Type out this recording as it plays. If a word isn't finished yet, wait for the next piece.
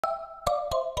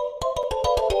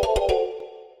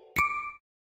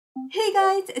Hey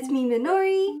guys, it's me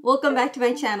Minori. Welcome back to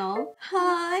my channel.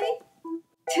 Hi!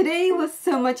 Today was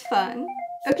so much fun.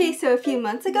 Okay, so a few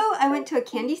months ago, I went to a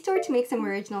candy store to make some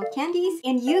original candies,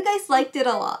 and you guys liked it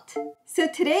a lot. So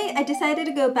today, I decided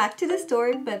to go back to the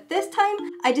store, but this time,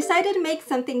 I decided to make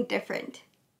something different.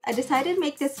 I decided to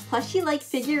make this plushie-like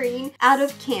figurine out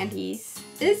of candies.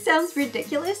 This sounds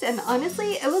ridiculous, and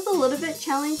honestly, it was a little bit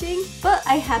challenging, but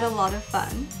I had a lot of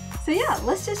fun. So yeah,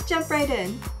 let's just jump right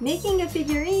in. Making a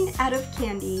figurine out of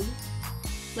candy.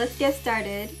 Let's get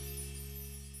started.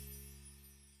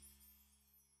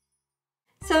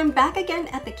 So I'm back again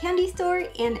at the candy store,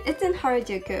 and it's in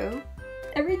Harajuku.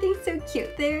 Everything's so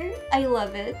cute there. I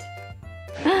love it.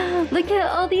 Look at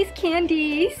all these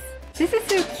candies. This is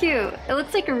so cute. It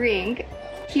looks like a ring.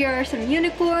 Here are some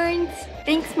unicorns.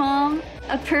 Thanks, Mom.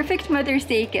 A perfect Mother's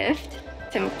Day gift.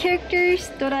 Some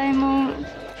characters. Doraemon.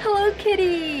 Hello,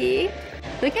 Kitty.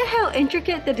 Look at how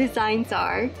intricate the designs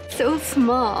are. So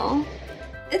small.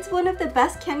 It's one of the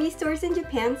best candy stores in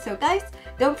Japan, so guys,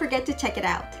 don't forget to check it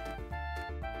out.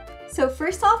 So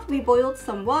first off, we boiled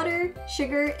some water,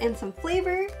 sugar, and some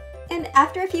flavor. And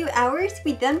after a few hours,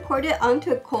 we then poured it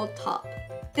onto a cold top.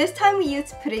 This time we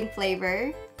used pudding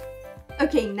flavor.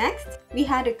 Okay, next, we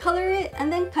had to color it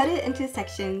and then cut it into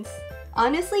sections.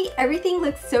 Honestly, everything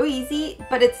looks so easy,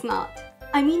 but it's not.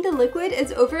 I mean, the liquid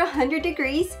is over 100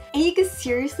 degrees and you could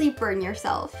seriously burn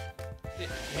yourself.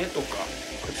 目とか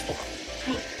口とか。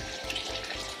はい。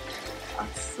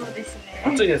熱そうですね。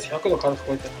熱いです。100度軽く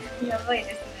超えてます。やばいで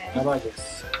すね。やばいで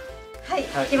す。はい、い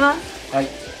きます。はい。あ、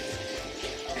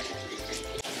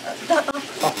ち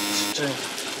っちゃい。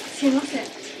すいません。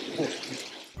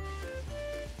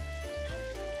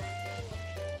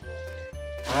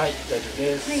はい、大丈夫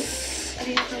です。はい、あ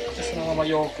りがとうございます。そのまま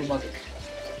よく混ぜてください。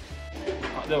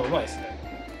あ、でもうまいですね。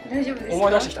大丈夫ですか？思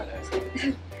い出してきたんじゃないですか。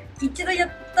一度やっ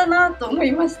たなと思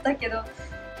いましたけど。はい、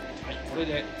これ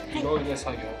で色入れ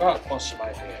作業がおしまい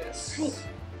です。はい。は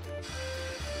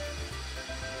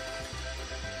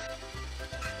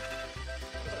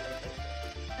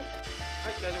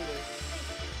い、大丈夫で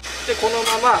す。で、この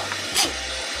まま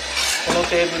この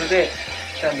テーブルで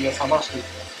キャンディーを冷ましていきま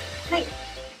す。はい。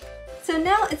So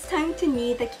now it's time to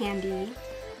knead the candy.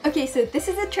 Okay, so this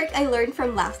is a trick I learned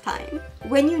from last time.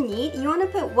 When you knead, you want to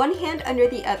put one hand under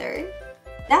the other.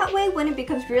 That way, when it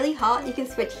becomes really hot, you can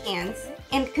switch hands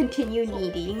and continue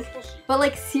kneading. But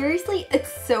like seriously,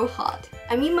 it's so hot.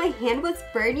 I mean, my hand was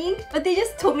burning, but they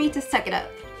just told me to suck it up.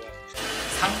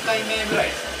 3回目ぐらい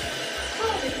ですか？そ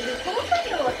うですね。この作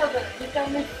業は多分2回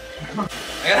目。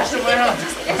やらせてもらえなかったで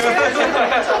すか？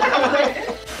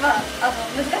まあ、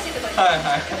難しいところに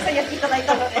たくさんやっていただい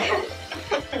たので。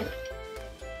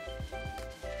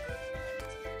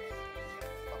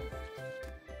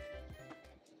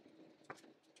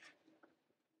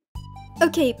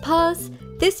Okay, pause.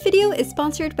 This video is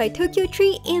sponsored by Tokyo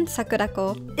Treat and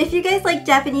Sakurako. If you guys like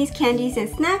Japanese candies and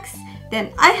snacks,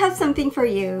 then I have something for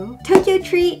you. Tokyo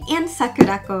Treat and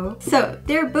Sakurako. So,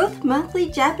 they're both monthly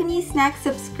Japanese snack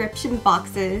subscription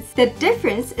boxes. The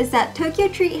difference is that Tokyo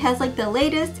Treat has like the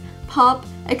latest pop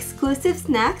exclusive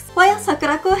snacks, while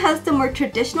Sakurako has the more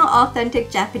traditional authentic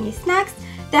Japanese snacks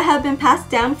that have been passed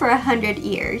down for 100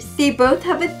 years. They both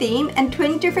have a theme and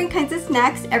 20 different kinds of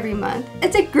snacks every month.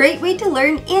 It's a great way to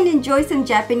learn and enjoy some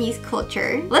Japanese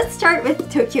culture. Let's start with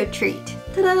Tokyo Treat.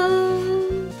 Ta-da!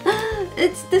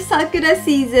 It's the Sakura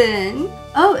season!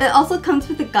 Oh, it also comes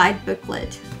with a guide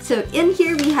booklet. So in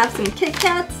here we have some Kit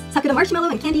Kats, Sakura marshmallow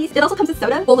and candies. It also comes with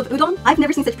soda, bowl of udon. I've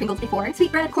never seen such Pringles before.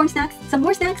 Sweetbread, corn snacks, some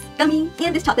more snacks, gummy,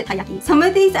 and this chocolate taiyaki. Some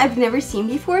of these I've never seen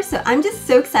before, so I'm just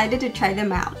so excited to try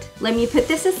them out. Let me put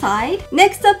this aside.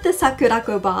 Next up, the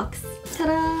Sakurako box.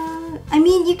 Ta-da! I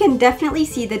mean, you can definitely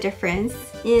see the difference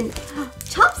in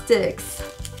chopsticks.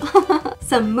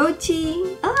 Some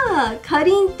mochi.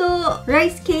 Karinto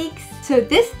rice cakes. So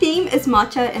this theme is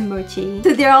matcha and mochi.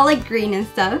 So they're all like green and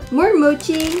stuff. More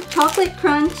mochi, chocolate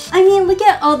crunch. I mean, look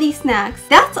at all these snacks.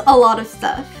 That's a lot of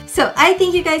stuff. So I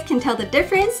think you guys can tell the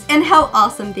difference and how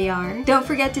awesome they are. Don't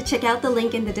forget to check out the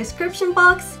link in the description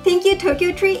box. Thank you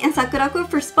Tokyo Treat and Sakurako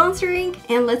for sponsoring,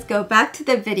 and let's go back to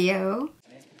the video.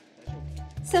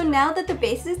 So now that the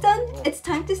base is done, it's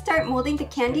time to start molding the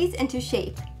candies into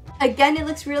shape. Again, it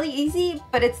looks really easy,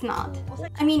 but it's not.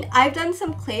 I mean, I've done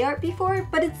some clay art before,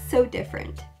 but it's so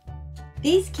different.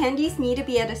 These candies need to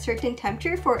be at a certain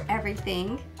temperature for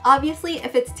everything. Obviously,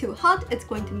 if it's too hot, it's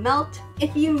going to melt.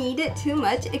 If you knead it too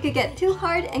much, it could get too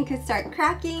hard and could start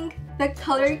cracking. The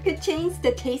color could change,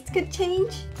 the taste could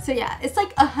change. So yeah, it's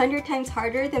like 100 times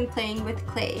harder than playing with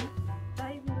clay.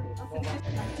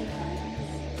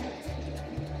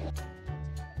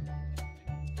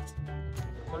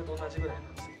 これと同じぐらいな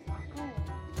んですよ。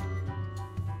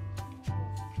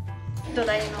土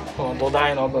台の。この土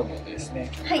台の部分です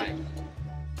ね。はい。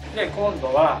で、今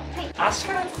度は足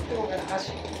から作ってごめん、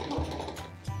足。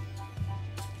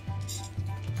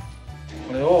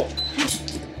これを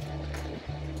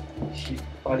引っ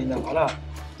張りながら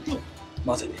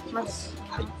混ぜていきます。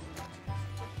はい。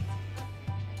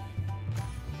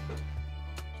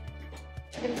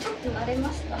でもちょっと慣れ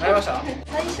ました。慣れました。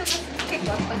最初が結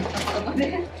構あったかったので。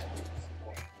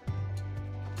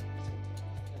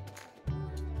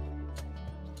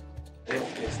で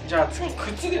OK です。じゃあ次、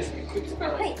靴ですね。靴か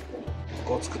ら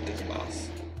こう作っていきます。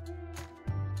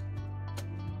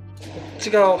こっ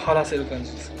ち側を張らせる感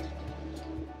じです。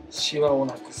シワを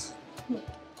なくす。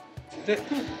で、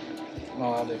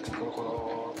丸くコロコ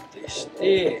ロってし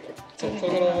て、コロコ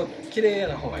ロ綺麗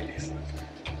な方がいいです。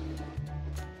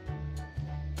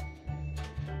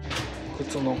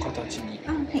靴の形に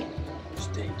し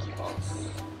ていきます。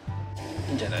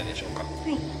いいんじゃないでしょうか。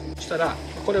そしたら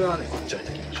これはね、こっち置い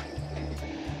ておきましょう。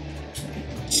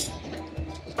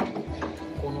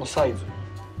このサイズ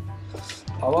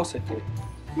合わせて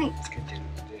つけてるの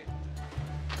で、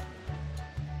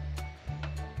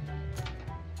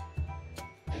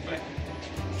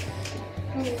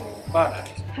バーナー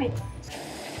です。バーナー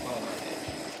で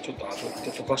ちょっと炙って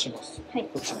溶かします。こ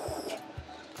っちも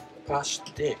溶かし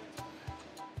て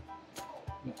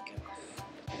乗っけま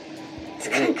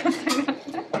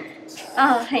す。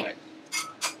ああ、はい。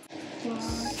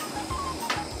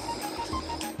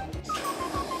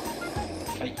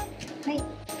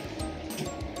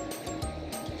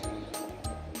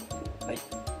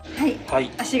はい。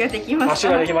足ができました。足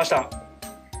ができました。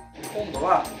今度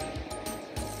は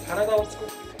体を作っ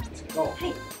ていくんですけど、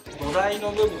土台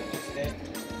の部分ですね。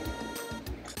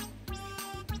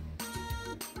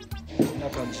こんな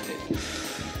感じで、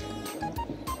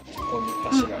ここに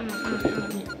足が来るよ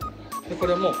うに。で、こ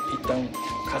れも一旦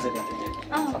風に当てて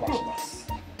冷まします。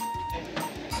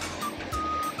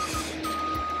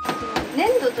粘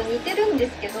土と似てるん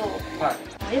ですけど、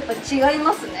やっぱ違い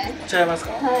ますね。違います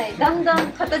か？はい、だんだ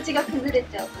ん形が崩れ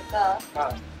ちゃうとか、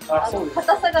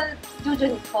硬さが徐々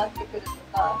に変わってくると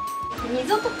か、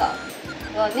溝とか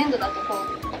は粘土だとこう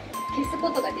消すこ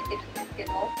とができるんですけ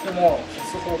ど、でも消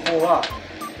す方法は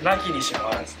なきにしも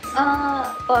あるんです。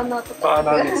ああ、バーナーとか。バー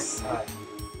ナーです。はい。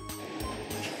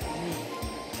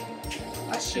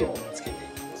足をつけてい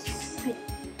きます。はい。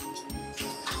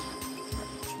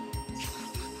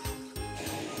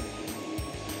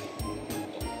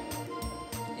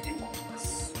入れていきま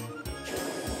す。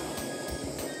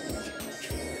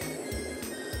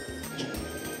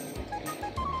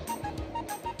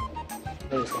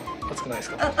大丈夫ですか？熱くないです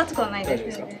か？熱くはない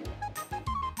ですよね。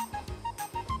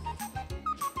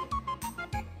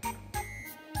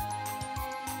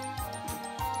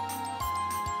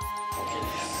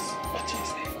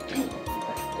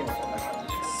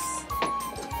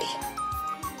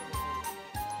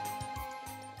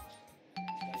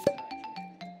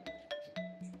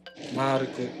丸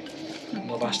く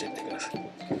伸ばしていってください。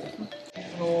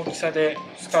この大きさで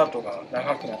スカートが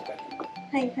長くなった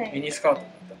り、ミニスカートに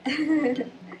なった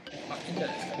り、いいんじゃ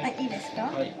ないですかね。いいですか？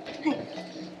はい。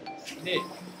で、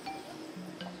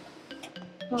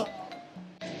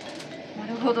な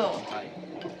るほど。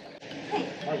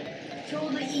ちょ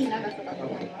うどいい長さだと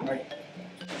思いま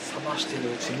す。冷まして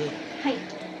るうちに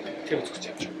手を作っち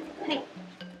ゃいましょう。転が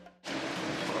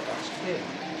し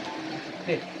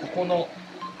て、で、ここの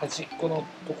端っこの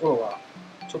ところは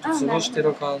ちょっと潰して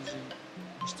る感じに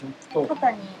しておくと、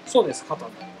肩に。そうです、肩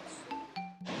になりま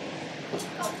す。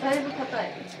だいぶ硬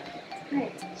い。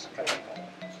しっかり。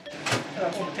ただ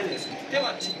この手ですね。手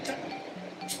はちっちゃく。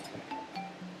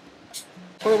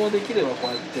これもできればこ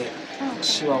うやって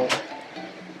シワを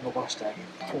伸ばしてあげる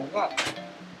方が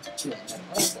綺麗になる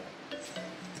かなと思います。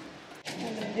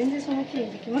全然そんな綺麗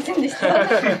にできませんでした。大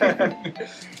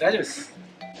丈夫です。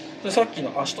さっき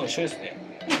の足と一緒ですね。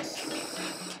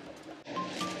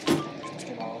つ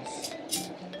けます。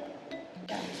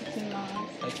じゃあつきます。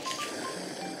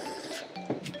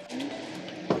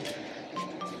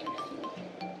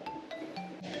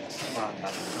真ん中カ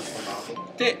スタマーを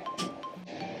振って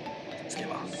つけ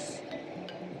ます。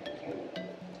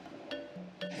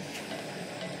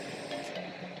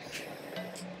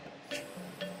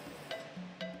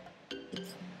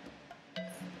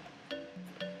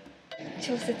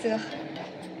調節が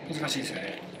難しいですよ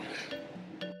ね。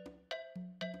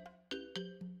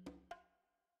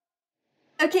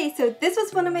Okay, so this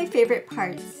was one of my favorite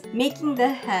parts, making the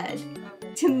head.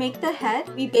 To make the head,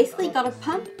 we basically got a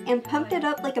pump and pumped it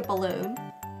up like a balloon.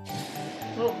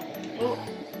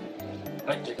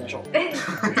 はい、じゃあ行きましょう。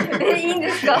いいん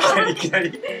ですか？いきなり。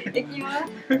いきます。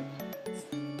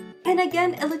And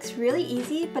again, it looks really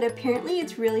easy, but apparently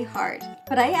it's really hard.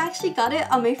 But I actually got it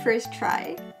on my first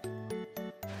try.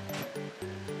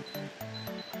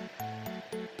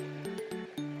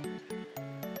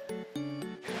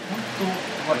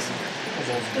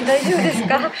 大丈夫です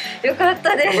か？よかっ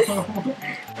たです。僕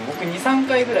2、3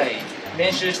回ぐらい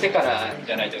練習してから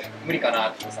じゃないと無理か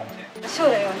なって思ってたんで。将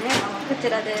来はね、こち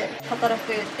らで働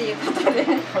くっていうことで。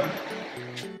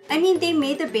I mean, they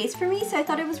made the base for me, so I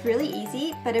thought it was really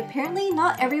easy, but apparently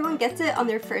not everyone gets it on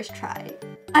their first try.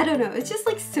 I don't know, it's just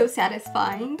like so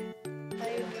satisfying.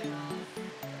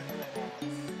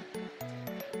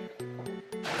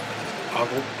 顎っ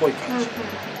ぽい感じ。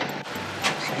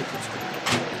軽く作ると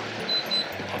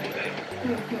後で。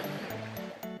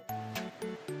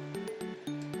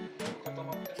固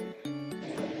まってるんで。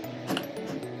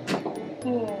こう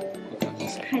いう感じで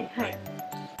すね。はいはい。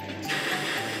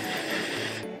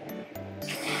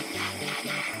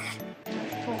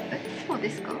そうで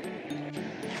すか。こん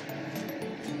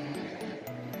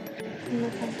な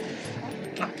感じです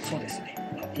か。あ、そうですね。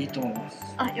いいと思います。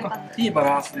あ、よかった。いいバ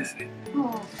ランスですね。おお。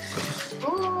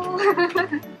後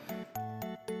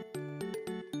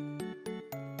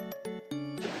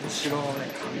ろのね、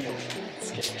紙を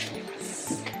つけてみま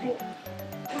す。はい。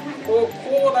こう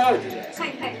流れてるじゃないですか。は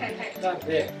いはいはいはい。なん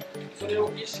で、それ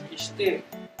を意識して、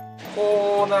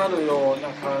こうなるような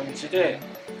感じで、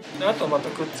あとまた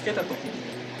くっつけた時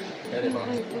にやればい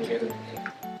けるんで。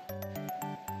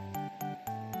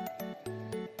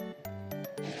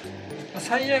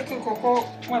最悪ここ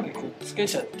までくっつけ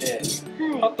ちゃって、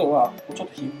はい、あとはちょっ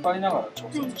と引っ張りながら調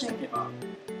節していけば、はい、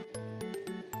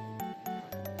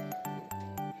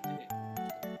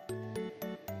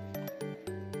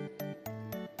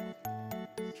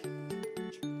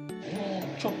もう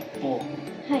ちょっと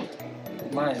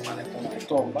前まで来ない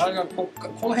と、前がこ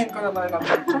の辺から前がもう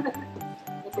ちょっと前です。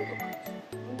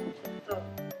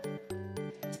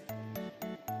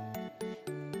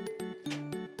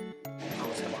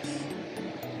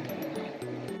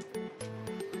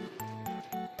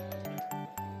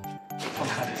こん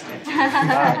な感じですね。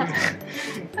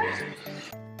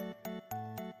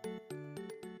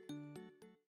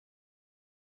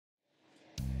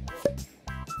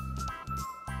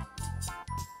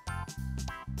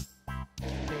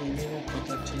耳の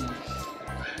形に。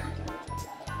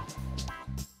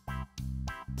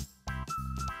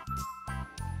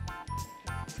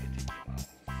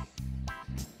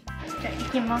じゃあ、い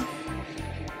きます。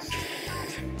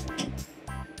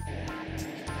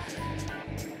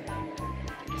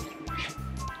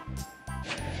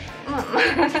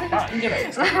あ、いいんじゃない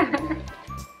ですか。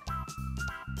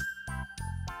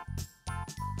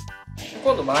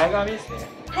今度前髪ですね。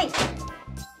はい。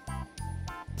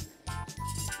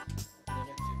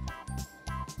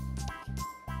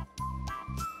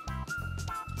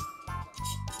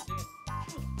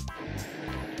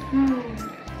こん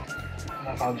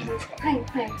な感じですか。はいは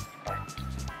い。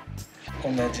同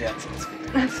じやつを作っ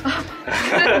てます。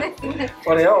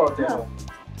これをでも。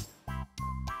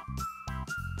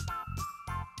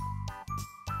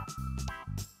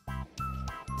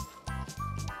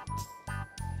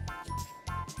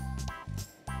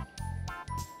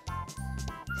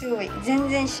すごい、全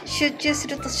然集中す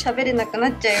ると喋れなくな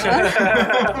っちゃいま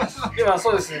す。今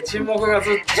そうですね、沈黙が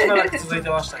ずっとしばらく続い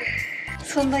てましたね。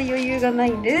そんな余裕がな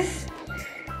いんです。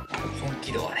本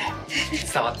気度はね、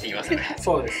伝わっていますね。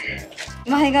そうですね。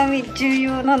前髪重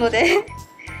要なので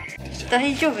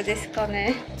大丈夫ですか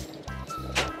ね。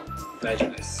大丈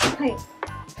夫です。はい。こん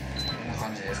な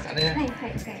感じですかね。はいはいはい。はい。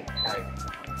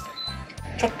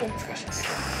ちょっと難しいです。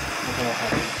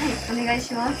はい、お願い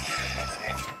します。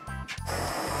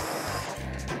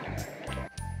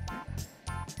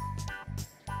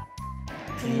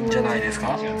いいんじゃないです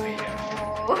か。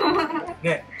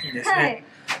ね、いいですね。はい、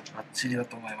バッチリだ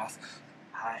と思います。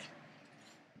はい。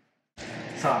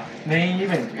さあ、メインイ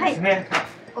ベントですね。はい、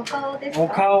お顔ですか。お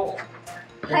顔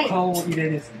入れ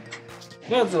ですね。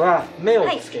まずは目を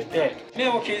つけて、はい、目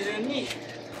を基準に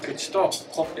口と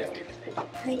ほっぺを入れて。は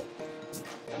い。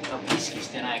多分意識し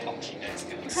てないかもしれないです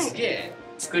けど、はい、すげえ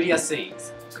作りやすい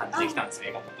感じできたんですね。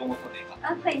もともとね。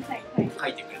はいはいはい。書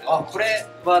いてくれて、あ、これ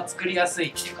は作りやすい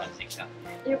っていう感じできたんで。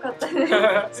よかったね。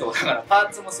そうだからパー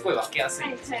ツもすごい分けやすい。は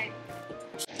いはい。じ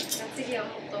ゃあ次はも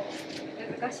っと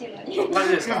難しいのに。マ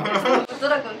ジですか。ド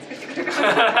ラゴン作ってくるか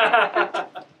ら。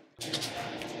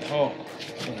を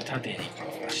縦に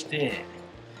転がして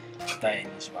楕円に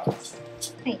します。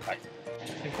はい。はい、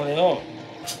でこれを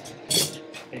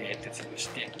潰し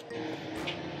て、はい、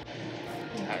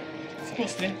そうで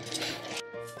すね。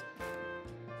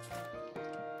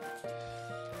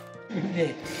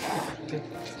で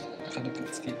軽く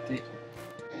つけて。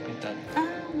ターに。あ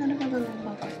あ、なるほどなるほ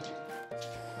ど。逆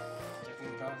に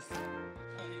ガラス。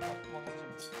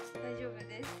大丈夫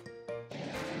です。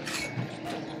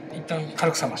一旦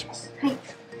軽く冷まします。はい。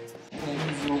お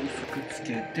水を薄くつけ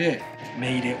て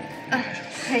目入れをお願いし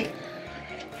ます。はい。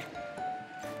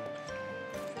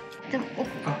でも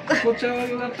心地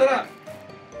よだったら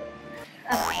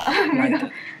目が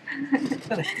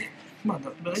ただまあ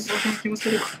大体気をつ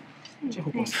ければ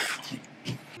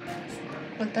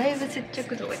だいぶ接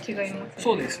着度が違いますね。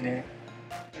そうですね。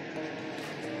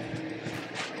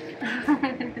あ、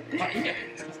いいんじゃない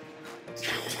ですか。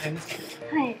大変です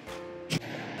か。はい。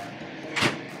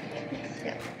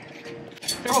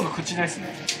今度口ですね。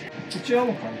口は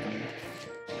もう簡単に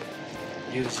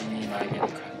U 字に曲げる感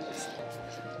じです。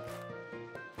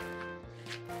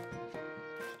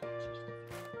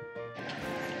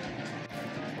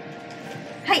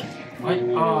はい。はい、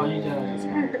ああ、いいじゃないです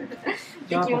か。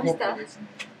できました。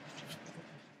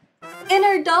And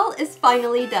our doll is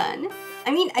finally done.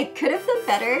 I mean, I could have done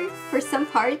better for some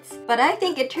parts, but I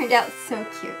think it turned out so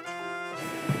cute.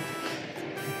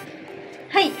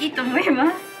 はい、いいと思い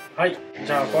ます。はい、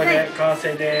じゃあこれで完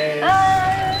成です。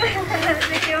あー、で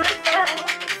きました。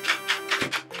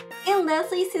And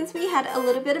lastly, since we had a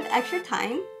little bit of extra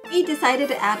time, we decided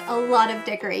to add a lot of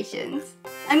decorations.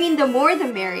 I mean, the more the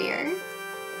merrier.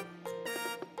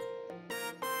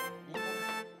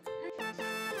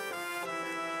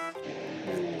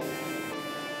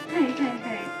 はいはいは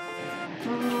い。お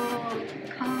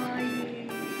ー、かわいい。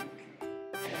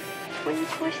ここに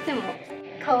こうしても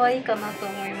かわいいかなと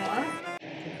思います。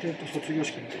卒業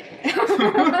式みたい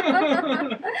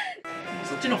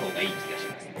そっちの方がいい気がし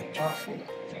ますね。あ、そうだ。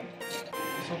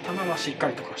その玉はしっか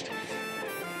りとかして。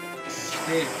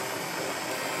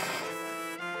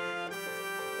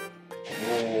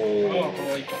おあ、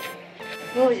可愛いか。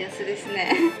ゴージャスです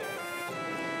ね。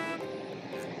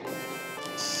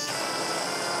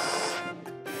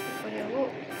これを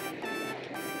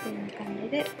こんな感じ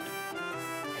で。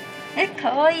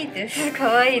可愛いです。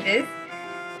可愛いです。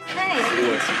はい。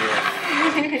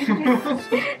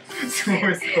すごい。すご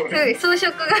い。すごい装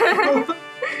飾が。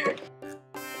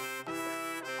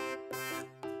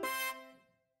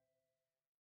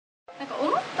なんか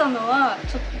思ったのは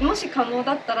もし可能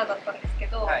だったらだったんですけ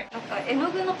ど、はい、なんか絵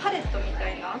の具のパレットみた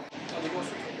いな。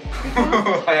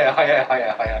早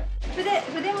い。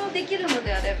筆もできるの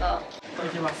であれば。で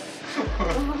きます。素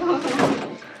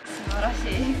晴らし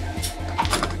い。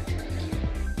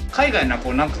海外の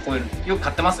なんかこういうのよく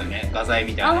買ってますよね、画材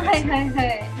みたいなやつ。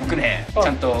僕ね、ちゃ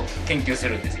んと研究す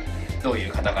るんですよ。どうい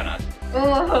う方かな。お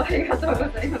お、ありがとうご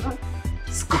ざいま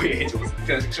す。すごい上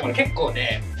手。しかも結構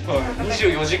ね、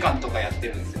24時間とかやって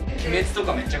るんですよ。鬼滅と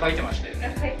かめっちゃ書いてましたよ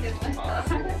ね。書いてました。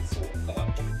そうだから。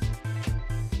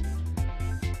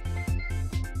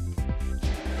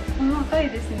細かい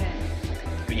ですね。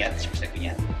グニャッとしました、グニ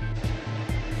ャッと。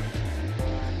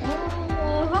お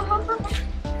お。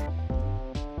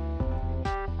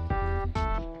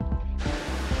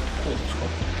どうですか。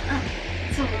あ、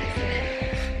そうですね。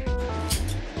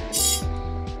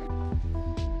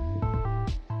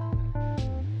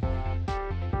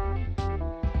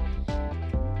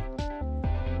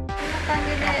こんな感じ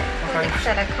ででき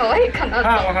たら可愛いかなと。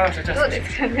あ、わかりました。どうで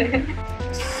すかね。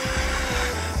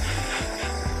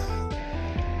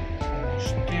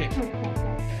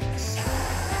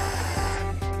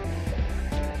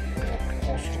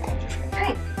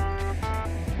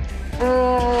おー、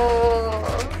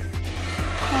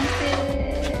完成。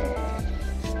で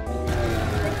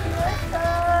きました。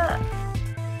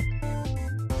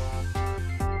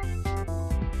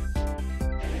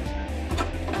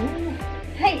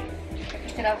はい、こ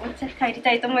ちら持ち帰り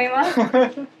たいと思います。はい、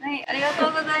ありがと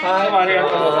うございます。はい、ありが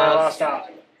とうございました。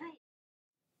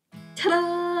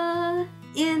Ta-da!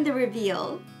 And the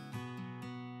reveal.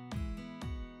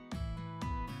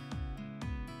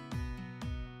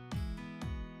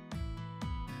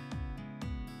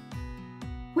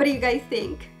 What do you guys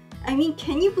think? I mean,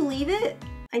 can you believe it?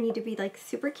 I need to be like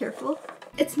super careful.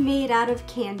 It's made out of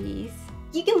candies.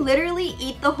 You can literally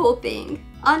eat the whole thing.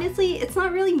 Honestly, it's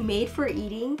not really made for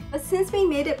eating, but since we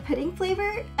made it pudding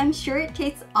flavor, I'm sure it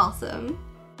tastes awesome.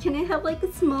 Can I have like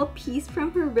a small piece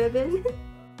from her ribbon?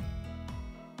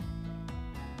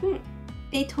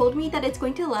 They told me that it's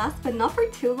going to last, but not for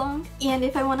too long. And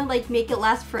if I want to like make it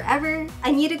last forever,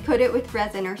 I need to coat it with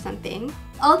resin or something.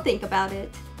 I'll think about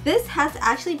it. This has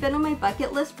actually been on my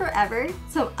bucket list forever,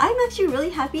 so I'm actually really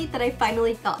happy that I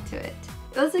finally got to it.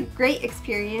 It was a great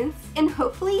experience, and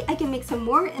hopefully I can make some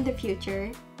more in the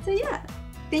future. So yeah,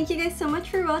 thank you guys so much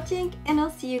for watching, and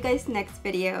I'll see you guys next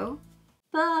video.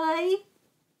 Bye!